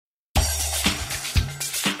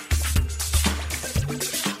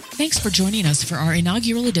Thanks for joining us for our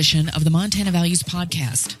inaugural edition of the Montana Values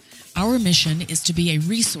Podcast. Our mission is to be a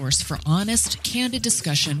resource for honest, candid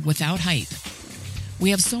discussion without hype.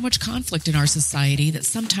 We have so much conflict in our society that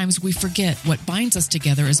sometimes we forget what binds us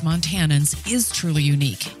together as Montanans is truly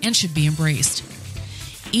unique and should be embraced.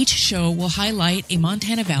 Each show will highlight a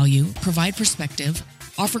Montana value, provide perspective,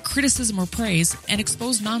 offer criticism or praise, and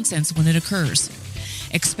expose nonsense when it occurs.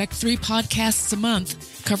 Expect 3 podcasts a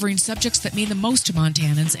month covering subjects that mean the most to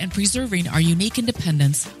Montanans and preserving our unique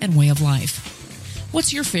independence and way of life.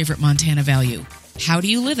 What's your favorite Montana value? How do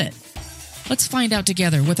you live it? Let's find out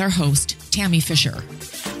together with our host, Tammy Fisher.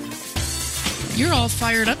 You're all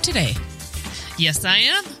fired up today. Yes, I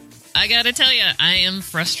am. I gotta tell you, I am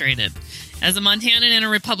frustrated. As a Montanan and a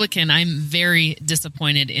Republican, I'm very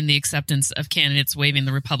disappointed in the acceptance of candidates waving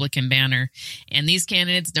the Republican banner, and these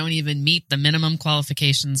candidates don't even meet the minimum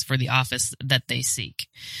qualifications for the office that they seek.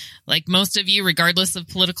 Like most of you, regardless of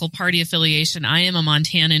political party affiliation, I am a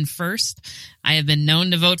Montanan first. I have been known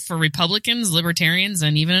to vote for Republicans, Libertarians,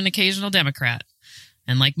 and even an occasional Democrat.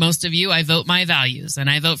 And like most of you, I vote my values, and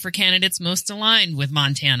I vote for candidates most aligned with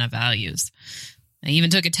Montana values. I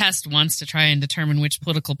even took a test once to try and determine which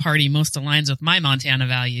political party most aligns with my Montana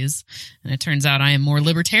values, and it turns out I am more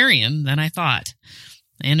libertarian than I thought.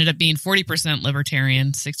 I ended up being 40%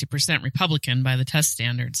 libertarian, 60% Republican by the test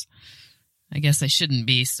standards. I guess I shouldn't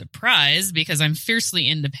be surprised because I'm fiercely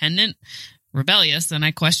independent, rebellious, and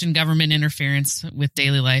I question government interference with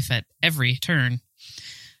daily life at every turn.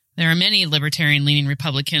 There are many libertarian-leaning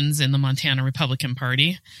Republicans in the Montana Republican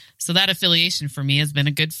Party, so that affiliation for me has been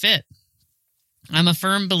a good fit. I'm a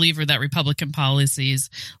firm believer that Republican policies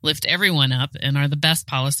lift everyone up and are the best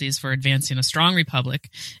policies for advancing a strong republic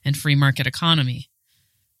and free market economy.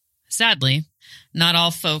 Sadly, not all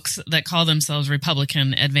folks that call themselves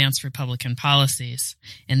Republican advance Republican policies,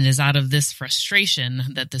 and it is out of this frustration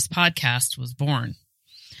that this podcast was born.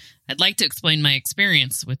 I'd like to explain my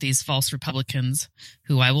experience with these false Republicans,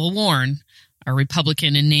 who I will warn are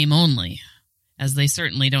Republican in name only, as they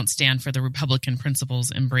certainly don't stand for the Republican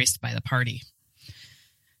principles embraced by the party.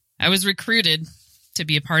 I was recruited to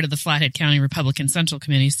be a part of the Flathead County Republican Central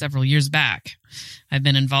Committee several years back. I've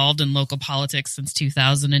been involved in local politics since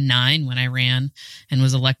 2009 when I ran and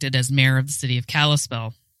was elected as mayor of the city of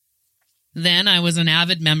Kalispell. Then I was an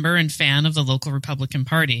avid member and fan of the local Republican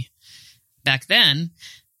Party. Back then,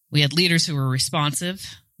 we had leaders who were responsive,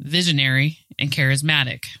 visionary, and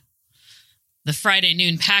charismatic. The Friday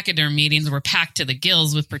noon pachyderm meetings were packed to the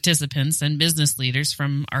gills with participants and business leaders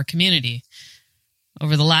from our community.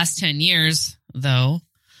 Over the last 10 years, though,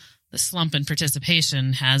 the slump in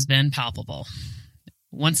participation has been palpable.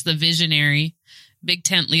 Once the visionary Big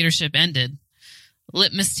Tent leadership ended,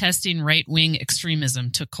 litmus testing right-wing extremism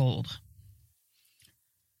took hold.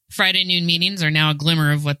 Friday noon meetings are now a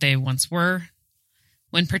glimmer of what they once were.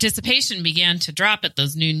 When participation began to drop at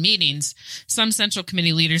those noon meetings, some Central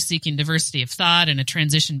Committee leaders seeking diversity of thought and a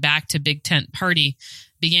transition back to Big Tent party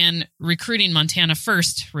began recruiting Montana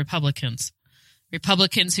First Republicans.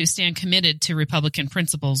 Republicans who stand committed to Republican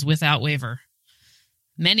principles without waiver.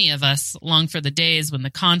 Many of us long for the days when the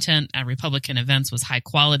content at Republican events was high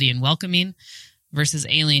quality and welcoming versus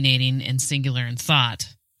alienating and singular in thought.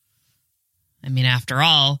 I mean, after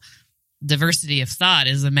all, diversity of thought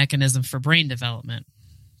is a mechanism for brain development.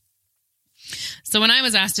 So when I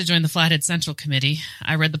was asked to join the Flathead Central Committee,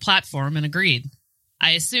 I read the platform and agreed.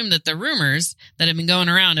 I assumed that the rumors that had been going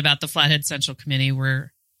around about the Flathead Central Committee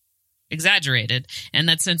were exaggerated, and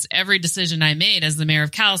that since every decision I made as the mayor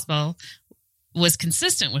of Kalispell was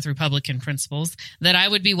consistent with Republican principles, that I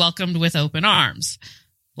would be welcomed with open arms.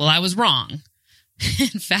 Well, I was wrong.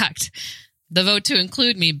 In fact, the vote to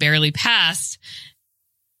include me barely passed,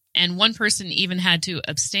 and one person even had to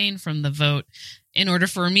abstain from the vote in order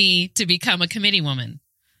for me to become a committee woman.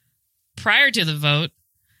 Prior to the vote,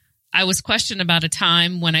 I was questioned about a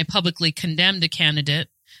time when I publicly condemned a candidate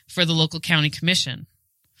for the local county commission.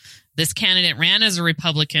 This candidate ran as a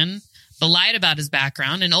Republican, lied about his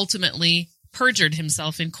background, and ultimately perjured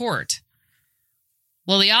himself in court.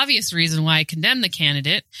 Well, the obvious reason why I condemned the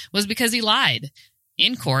candidate was because he lied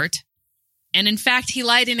in court, and in fact, he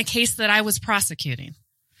lied in a case that I was prosecuting.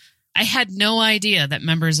 I had no idea that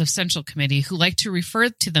members of Central Committee who like to refer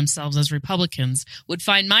to themselves as Republicans would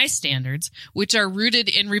find my standards, which are rooted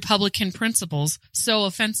in Republican principles, so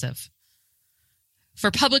offensive. For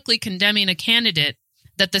publicly condemning a candidate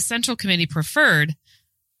that the Central Committee preferred,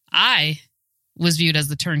 I was viewed as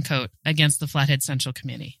the turncoat against the Flathead Central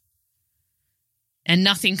Committee. And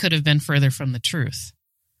nothing could have been further from the truth.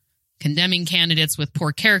 Condemning candidates with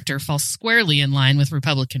poor character falls squarely in line with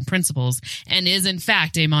Republican principles and is, in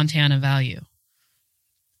fact, a Montana value.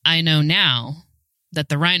 I know now that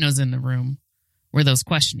the rhinos in the room were those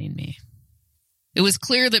questioning me. It was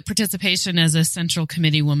clear that participation as a Central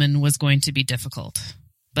Committee woman was going to be difficult,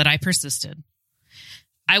 but I persisted.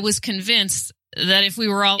 I was convinced that if we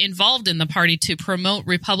were all involved in the party to promote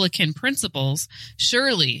Republican principles,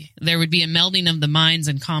 surely there would be a melding of the minds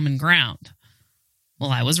and common ground.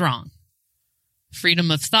 Well, I was wrong.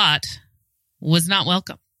 Freedom of thought was not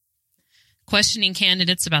welcome. Questioning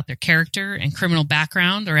candidates about their character and criminal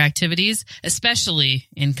background or activities, especially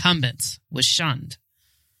incumbents, was shunned.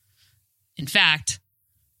 In fact,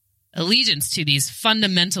 allegiance to these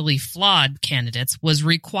fundamentally flawed candidates was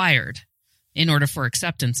required in order for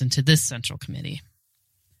acceptance into this Central Committee.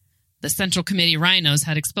 The Central Committee rhinos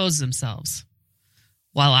had exposed themselves,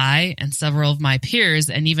 while I and several of my peers,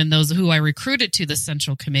 and even those who I recruited to the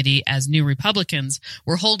Central Committee as new Republicans,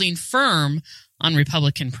 were holding firm on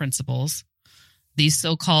Republican principles. These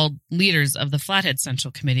so-called leaders of the Flathead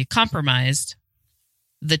Central Committee compromised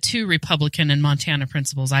the two Republican and Montana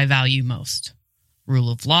principles I value most: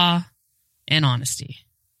 rule of law and honesty.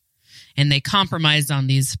 And they compromised on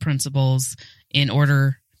these principles in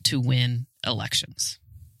order to win elections.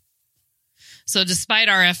 So despite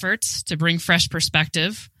our efforts to bring fresh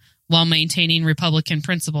perspective while maintaining Republican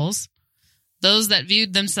principles, those that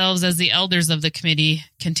viewed themselves as the elders of the committee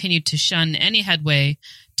continued to shun any headway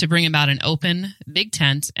to bring about an open, big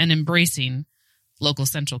tent, and embracing local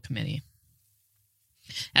Central Committee.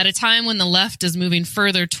 At a time when the left is moving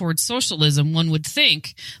further towards socialism, one would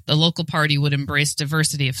think the local party would embrace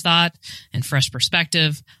diversity of thought and fresh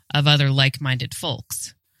perspective of other like-minded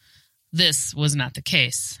folks. This was not the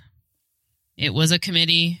case. It was a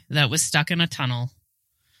committee that was stuck in a tunnel.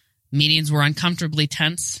 Meetings were uncomfortably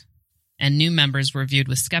tense, and new members were viewed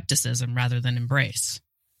with skepticism rather than embrace.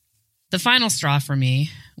 The final straw for me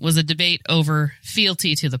was a debate over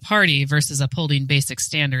fealty to the party versus upholding basic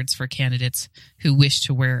standards for candidates who wish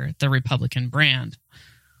to wear the Republican brand.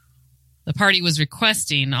 The party was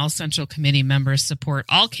requesting all Central Committee members support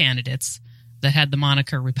all candidates that had the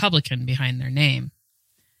moniker Republican behind their name.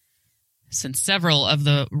 Since several of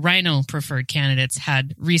the Rhino-preferred candidates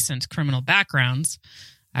had recent criminal backgrounds,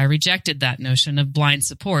 I rejected that notion of blind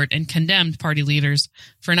support and condemned party leaders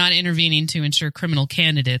for not intervening to ensure criminal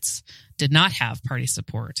candidates did not have party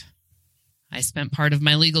support. I spent part of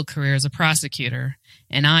my legal career as a prosecutor,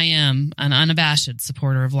 and I am an unabashed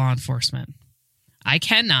supporter of law enforcement. I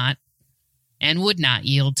cannot and would not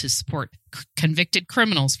yield to support convicted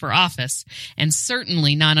criminals for office, and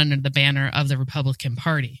certainly not under the banner of the Republican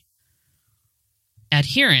Party.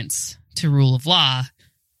 Adherence to rule of law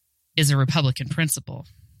is a Republican principle,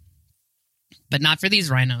 but not for these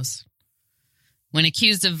rhinos. When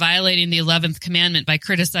accused of violating the 11th commandment by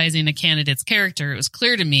criticizing a candidate's character, it was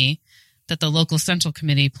clear to me that the local Central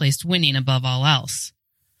Committee placed winning above all else,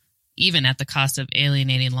 even at the cost of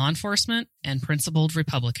alienating law enforcement and principled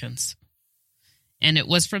Republicans. And it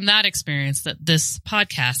was from that experience that this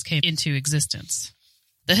podcast came into existence.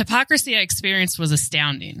 The hypocrisy I experienced was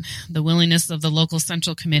astounding. The willingness of the local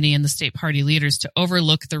Central Committee and the state party leaders to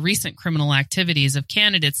overlook the recent criminal activities of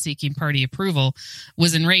candidates seeking party approval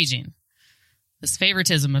was enraging. This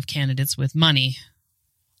favoritism of candidates with money,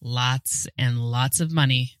 lots and lots of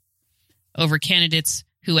money, over candidates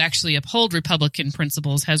who actually uphold Republican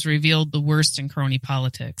principles has revealed the worst in crony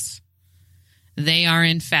politics. They are,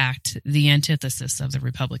 in fact, the antithesis of the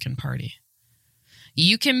Republican Party.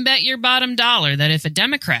 You can bet your bottom dollar that if a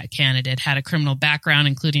Democrat candidate had a criminal background,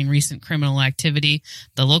 including recent criminal activity,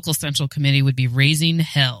 the local Central Committee would be raising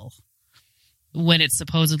hell. When it's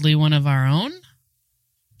supposedly one of our own?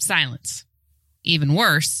 Silence. Even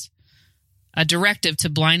worse, a directive to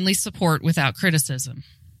blindly support without criticism.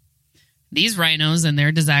 These rhinos and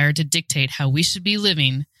their desire to dictate how we should be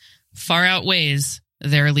living far outweighs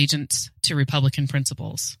their allegiance to Republican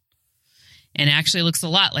principles, and actually looks a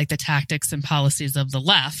lot like the tactics and policies of the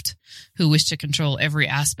left, who wish to control every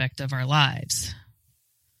aspect of our lives.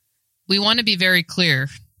 We want to be very clear.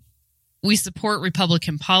 We support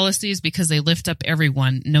Republican policies because they lift up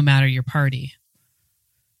everyone, no matter your party.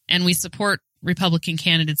 And we support Republican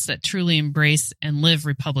candidates that truly embrace and live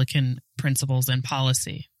Republican principles and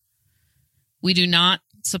policy. We do not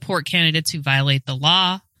support candidates who violate the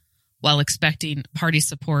law while expecting party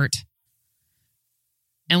support.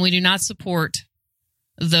 And we do not support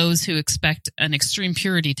those who expect an extreme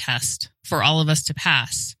purity test for all of us to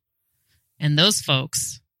pass. And those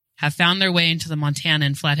folks have found their way into the Montana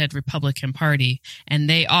and Flathead Republican Party, and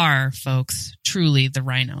they are, folks, truly the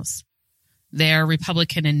rhinos. They are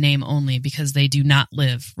Republican in name only because they do not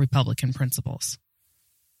live Republican principles.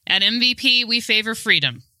 At MVP, we favor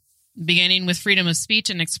freedom, beginning with freedom of speech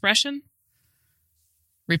and expression,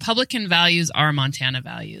 Republican values are Montana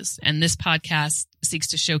values, and this podcast seeks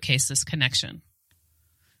to showcase this connection.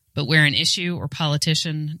 But where an issue or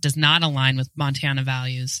politician does not align with Montana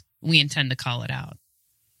values, we intend to call it out.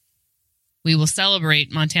 We will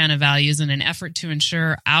celebrate Montana values in an effort to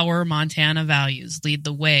ensure our Montana values lead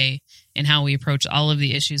the way in how we approach all of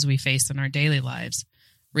the issues we face in our daily lives,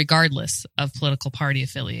 regardless of political party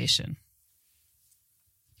affiliation.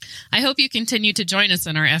 I hope you continue to join us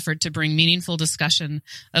in our effort to bring meaningful discussion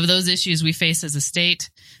of those issues we face as a state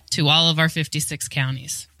to all of our 56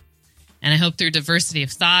 counties. And I hope through diversity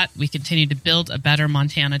of thought, we continue to build a better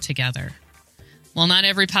Montana together. While not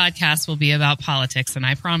every podcast will be about politics, and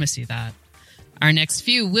I promise you that, our next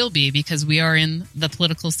few will be because we are in the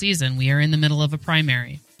political season. We are in the middle of a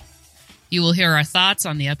primary. You will hear our thoughts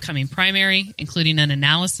on the upcoming primary, including an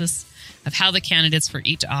analysis of how the candidates for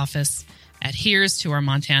each office adheres to our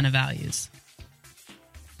Montana values.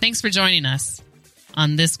 Thanks for joining us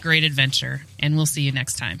on this great adventure, and we'll see you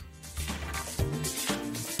next time.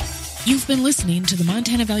 You've been listening to the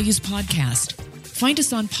Montana Values Podcast. Find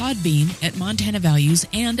us on Podbean at Montana Values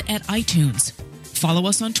and at iTunes. Follow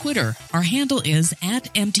us on Twitter. Our handle is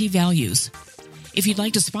 @MTValues. If you'd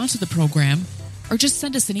like to sponsor the program or just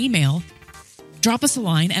send us an email, drop us a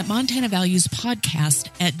line at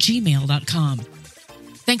montanavaluespodcast@gmail.com.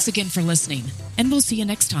 Thanks again for listening, and we'll see you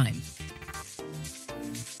next time.